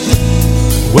up,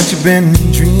 what you been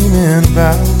dreaming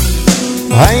about?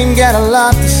 I ain't got a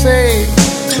lot to say,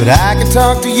 but I could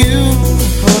talk to you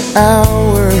for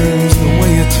hours. The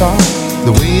way you talk,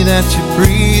 the way that you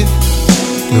breathe,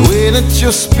 the way that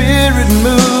your spirit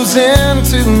moves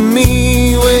into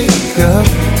me. Wake up,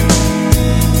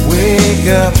 wake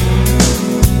up,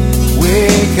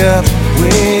 wake up,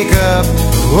 wake up,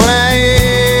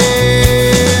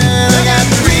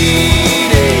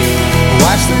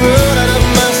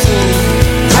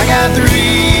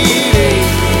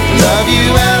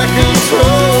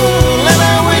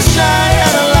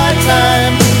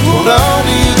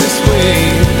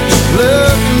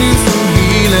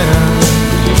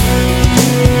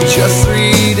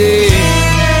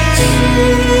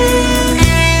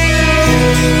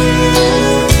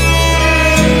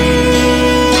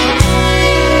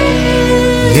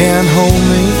 hold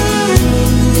me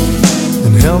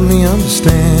and help me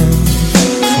understand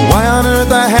why on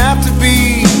earth I have to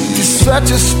be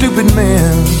such a stupid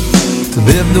man to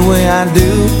live the way I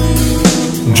do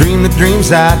and dream the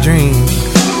dreams I dream.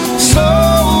 So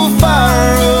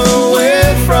far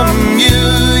away from you,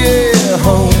 yeah.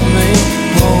 Hold me,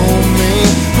 hold me,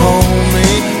 hold me,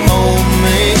 hold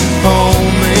me, hold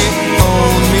me,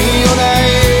 hold me all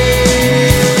night.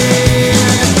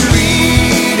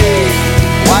 3 days,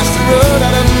 wash the road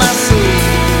out of my soul.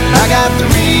 I got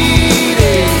 3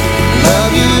 days,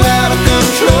 love you out of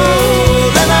control.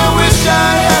 And I wish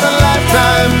I had a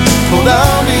lifetime, hold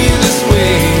on to you this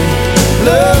way.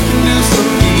 Love can do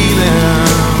some healing.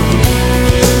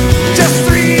 Just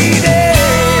 3 days.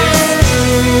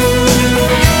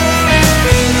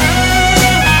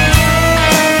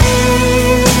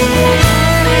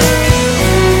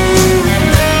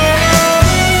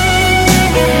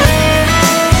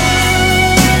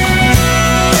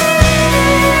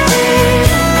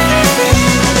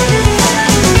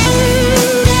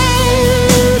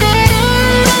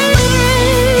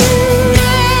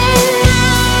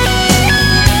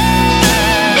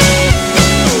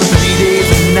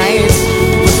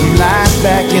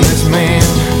 Back in this man,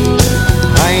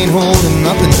 I ain't holding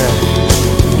nothing back.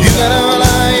 You got all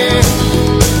I am,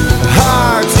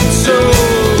 hearts and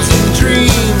souls and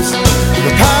dreams in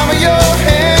the palm of your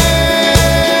hand.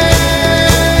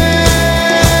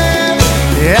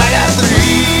 Yeah, I got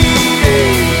 3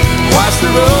 days, wash the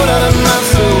road out of my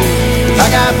soul. I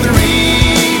got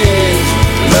 3 days,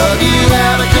 love you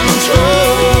out of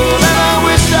control. And I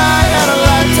wish I had a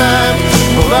lifetime,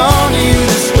 hold on to you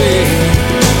this way.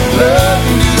 Love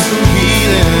can do some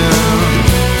healing.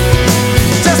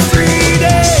 Just 3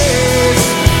 days,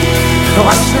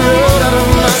 wash the road out of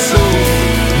my soul.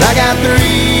 I got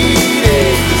 3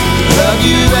 days, love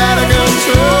you out of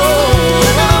control.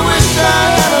 And I wish I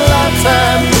had a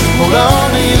lifetime, hold on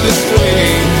to you this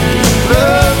way.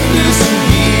 Love can do some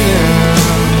healing.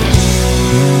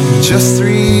 Just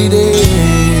 3 days.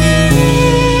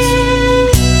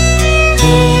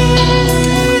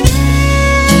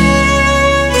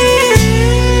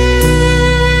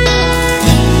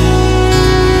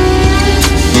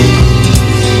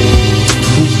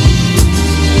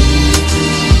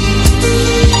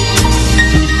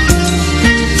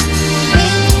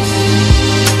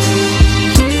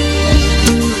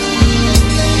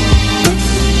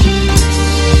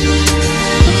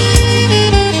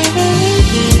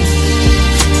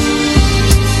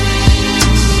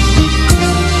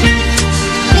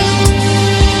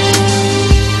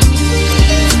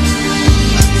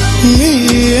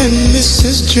 Me and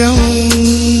Mrs.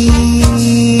 Jones,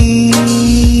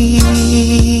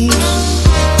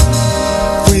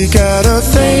 we got a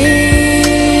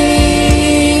thing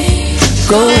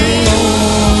going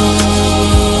on.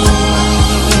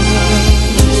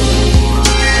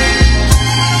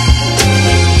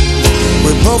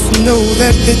 We both know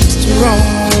that it's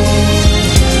wrong,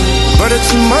 but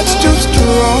it's much too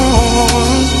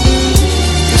strong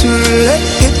to let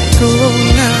it go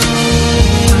now.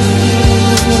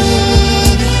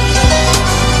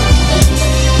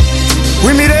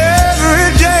 We meet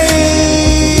every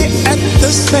day at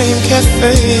the same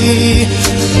cafe,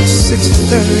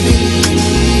 6:30,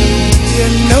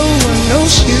 and no one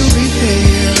knows she'll be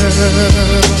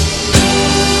there.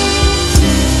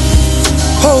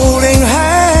 Holding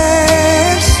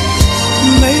hands,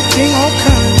 making all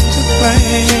kinds of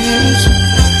plans,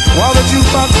 while the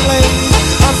jukebox plays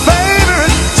our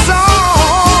favorite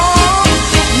song.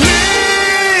 Me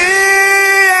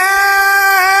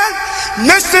and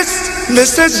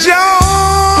Mrs.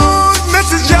 Jones,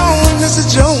 Mrs. Jones, Mrs.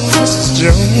 Jones, Mrs.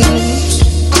 Jones,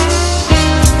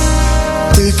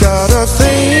 we got a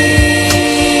thing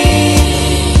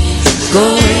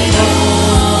going on.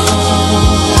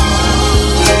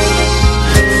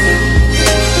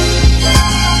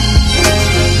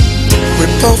 We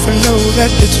both know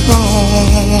that it's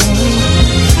wrong,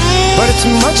 but it's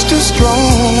much too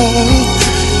strong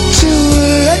to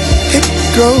let it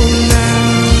go now.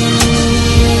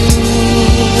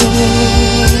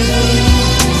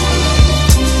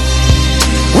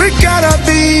 We gotta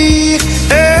be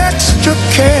extra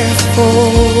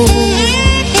careful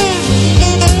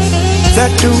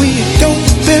that we don't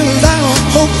build our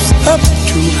hopes up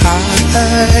too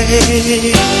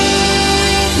high,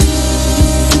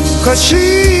 'cause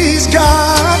she's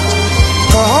got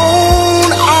her own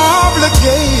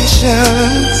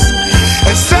obligations,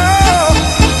 and so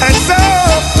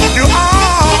do I.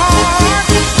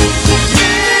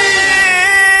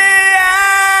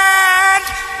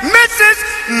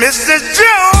 Mrs.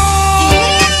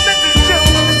 Jones, Mrs.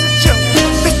 Jones, Mrs.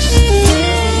 Jones, Mrs.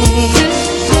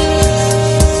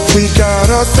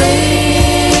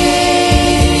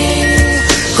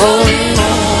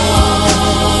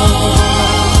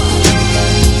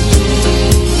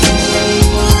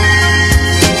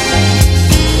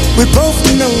 We both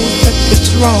know that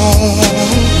it's wrong,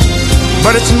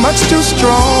 but it's much too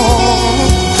strong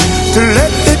to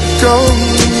let it go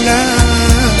now.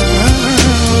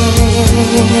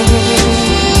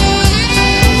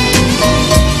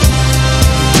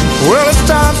 Well, it's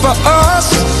time for us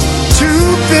to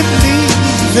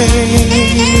believe it.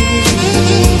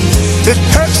 It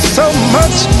hurts so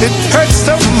much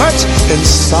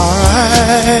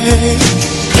inside.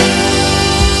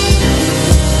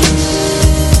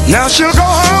 Now she'll go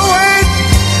her way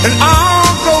and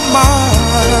I'll go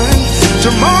mine.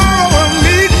 Tomorrow we'll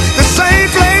meet the same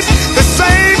place, the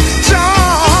same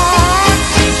time.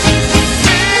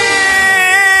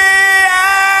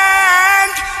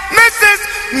 And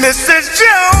Mrs.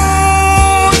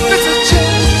 Jones, Mrs.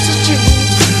 Jones,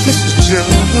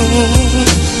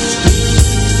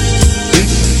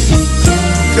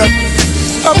 got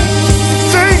a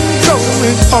thing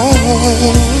going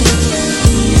on.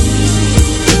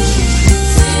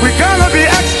 We gotta be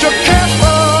extra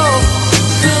careful.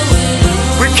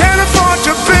 We can't afford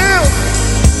to build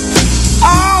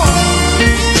our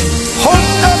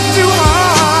hopes up too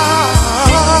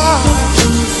high.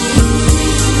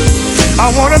 I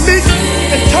wanna meet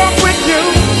and talk with you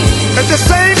at the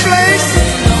same place,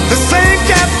 the same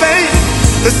cafe,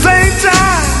 the same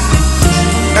time.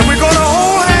 And we're gonna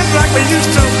hold hands like we used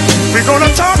to. We're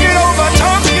gonna talk it over,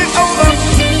 talk it over.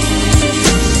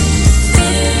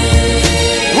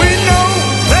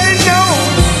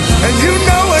 And you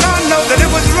know and I know that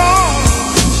it was wrong,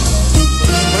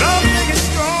 but I'll make it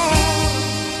strong.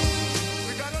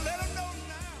 We gotta let them know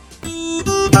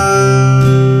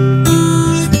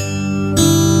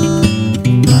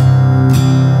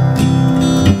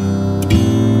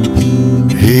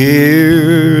now.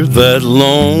 Hear that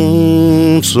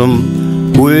lonesome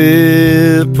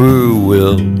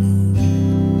whippoorwill.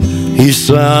 He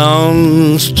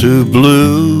sounds too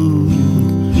blue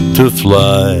to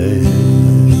fly.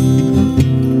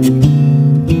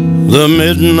 The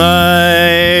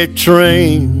midnight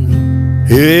train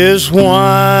is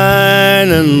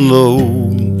whining low.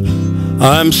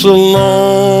 I'm so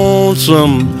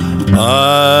lonesome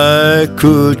I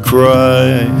could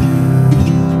cry.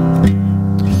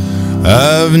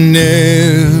 I've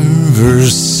never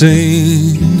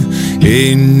seen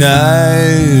a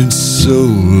night so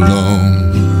long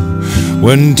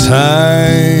when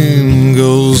time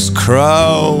goes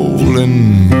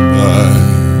crawling by.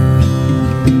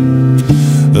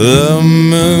 The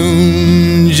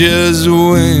moon just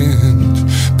went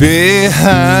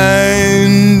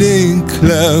behind a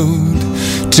cloud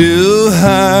to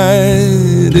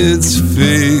hide its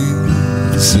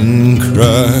face and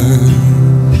cry.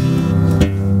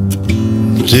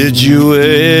 Did you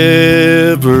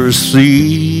ever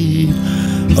see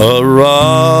a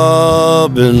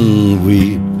robin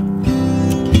weep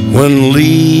when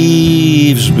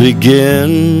leaves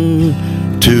begin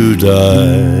to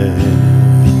die?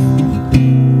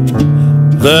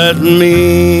 That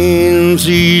means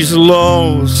he's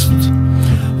lost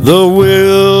the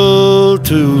will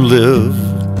to live.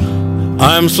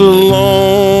 I'm so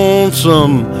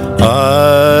lonesome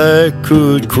I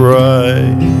could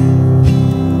cry.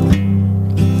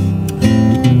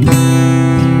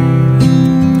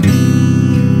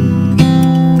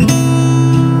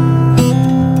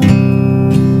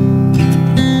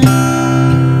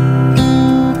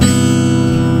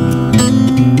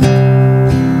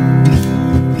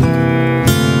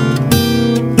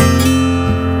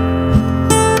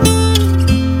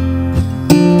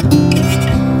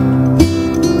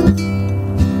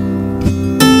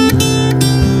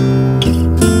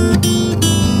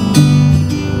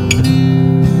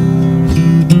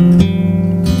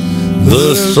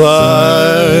 The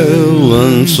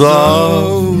silence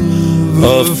of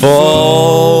a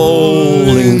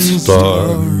falling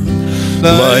star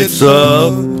lights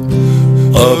up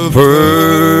a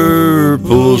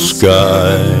purple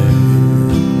sky.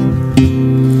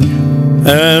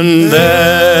 And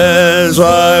as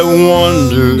I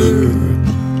wonder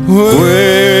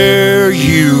where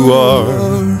you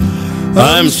are,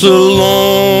 I'm so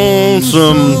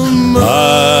lonesome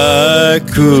I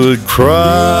could cry.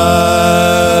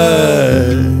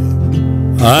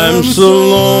 I'm so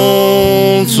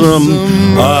lonesome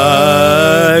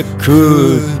I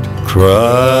could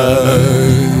cry.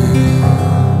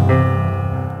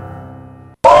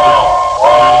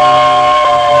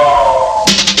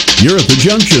 You're at the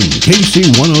Junction, KC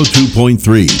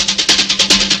 102.3.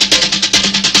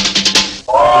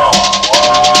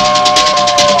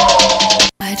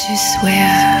 I just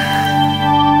swear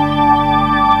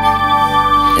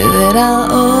that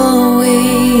I'll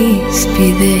always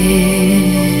be there.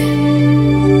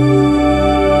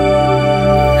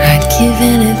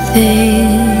 anything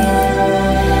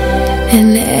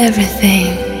and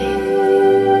everything,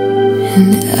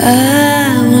 and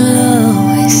I will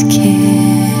always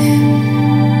care.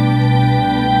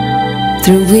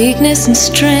 Through weakness and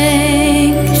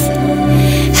strength,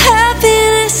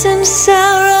 happiness and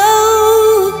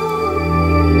sorrow,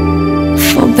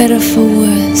 for better, for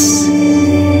worse,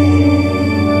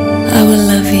 I will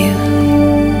love you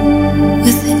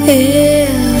with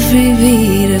every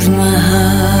beat of my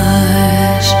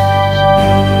heart.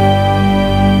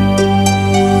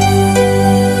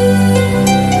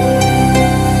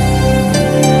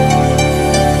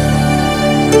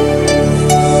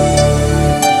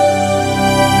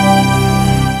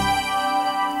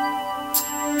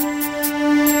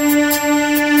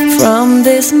 From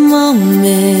this moment,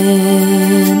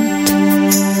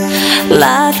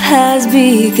 life has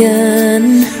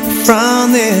begun.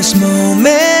 From this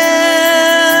moment,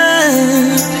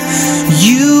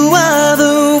 you are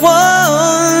the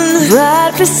one.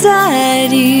 Right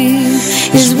beside you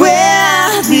is where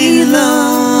I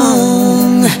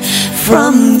belong.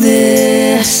 From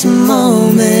this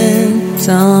moment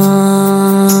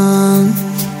on,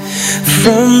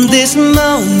 from this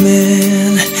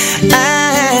moment,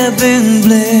 I've been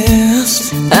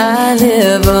blessed. I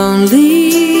live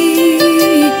only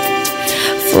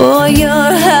for your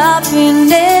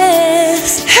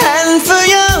happiness and for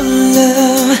your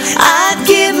love. I'd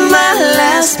give my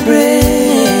last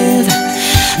breath.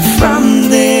 From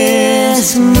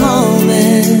this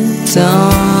moment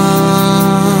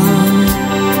on,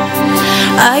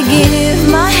 I give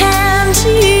my hand to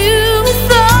you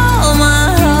with all my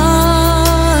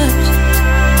heart.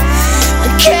 I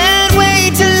can't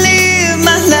wait to live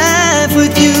my life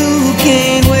with you.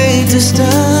 Can't wait to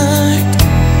start.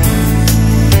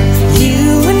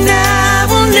 You and I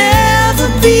will never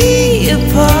be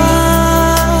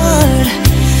apart.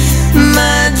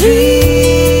 My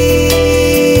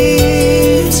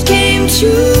dreams came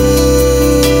true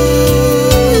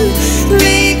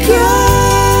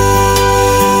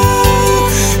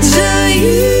because of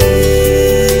you.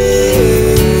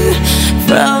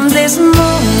 From this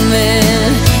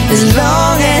moment, as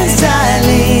long as I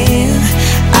live,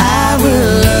 I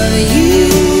will love you.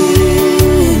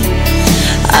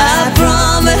 I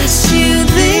promise you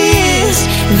this,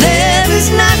 there is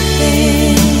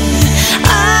nothing I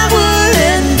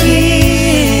wouldn't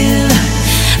give.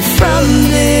 From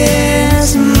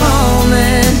this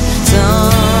moment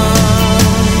on.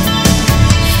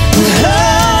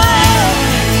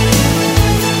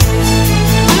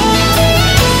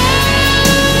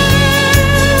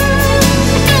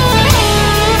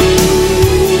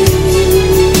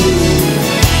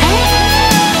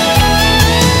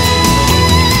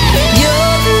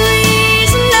 You're the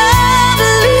reason I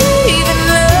believe in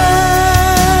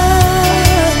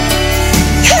love,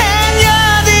 And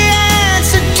you're the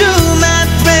answer to my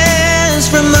prayers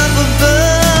from up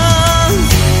above.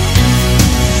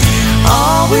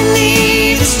 all we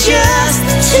need is just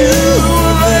the two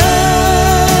of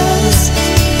us.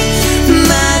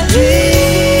 My dreams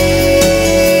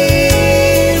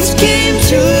came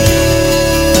true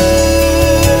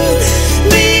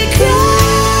because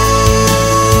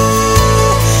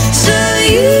of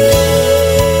you.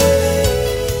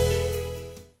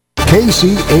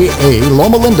 KCAA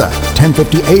Loma Linda,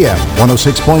 1050 AM,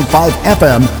 106.5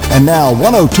 FM, and now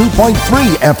 102.3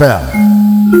 FM.